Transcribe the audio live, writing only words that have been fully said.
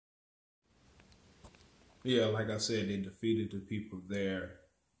Yeah, like I said, they defeated the people there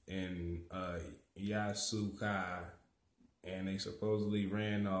in Yasukai, and they supposedly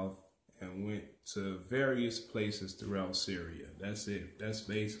ran off and went to various places throughout Syria. That's it. That's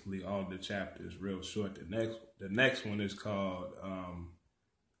basically all the chapters, real short. The next one is called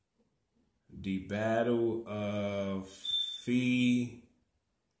the Battle of Fee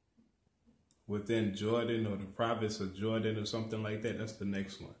within Jordan, or the province of Jordan, or something like that. That's the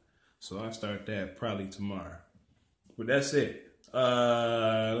next one. So I'll start that probably tomorrow. But that's it.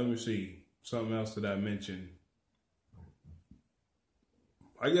 Let me see. Something else that I mentioned.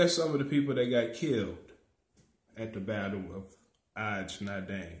 I guess some of the people that got killed at the Battle of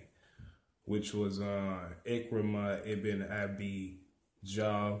Ajnadayn, which was Ikrimah ibn Abi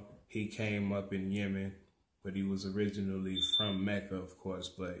Jahl. He came up in Yemen, but he was originally from Mecca, of course.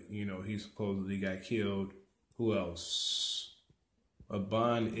 But, he supposedly got killed. Who else?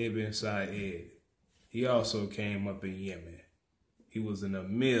 Aban ibn Sa'id. He also came up in Yemen. He was in a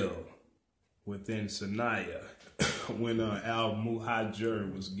mill within Sanaya when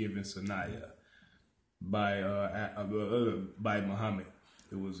al-Muhajir was given Sanaya by Muhammad.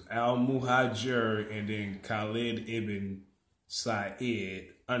 It was al-Muhajir and then Khalid ibn Sa'id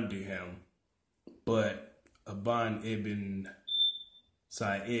under him, but Aban ibn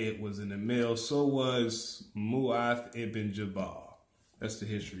Sa'id was in the mill. So was Mu'ath ibn Jabal. That's the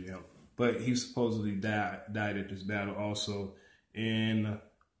history of him. But he supposedly died at this battle also in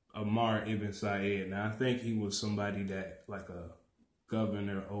Ammar ibn Sa'id. Now, I think he was somebody that, like a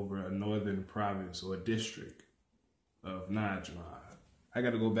governor over a northern province or district of Najran. I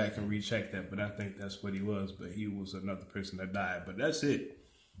got to go back and recheck that, but I think that's what he was. But he was another person that died. But that's it.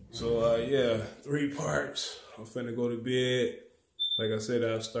 So, yeah, 3 parts. I'm finna go to bed. Like I said,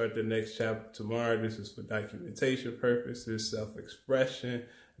 I'll start the next chapter tomorrow. This is for documentation purposes, self-expression,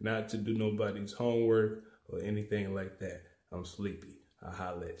 not to do nobody's homework or anything like that. I'm sleepy. I'll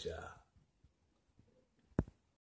holler at y'all.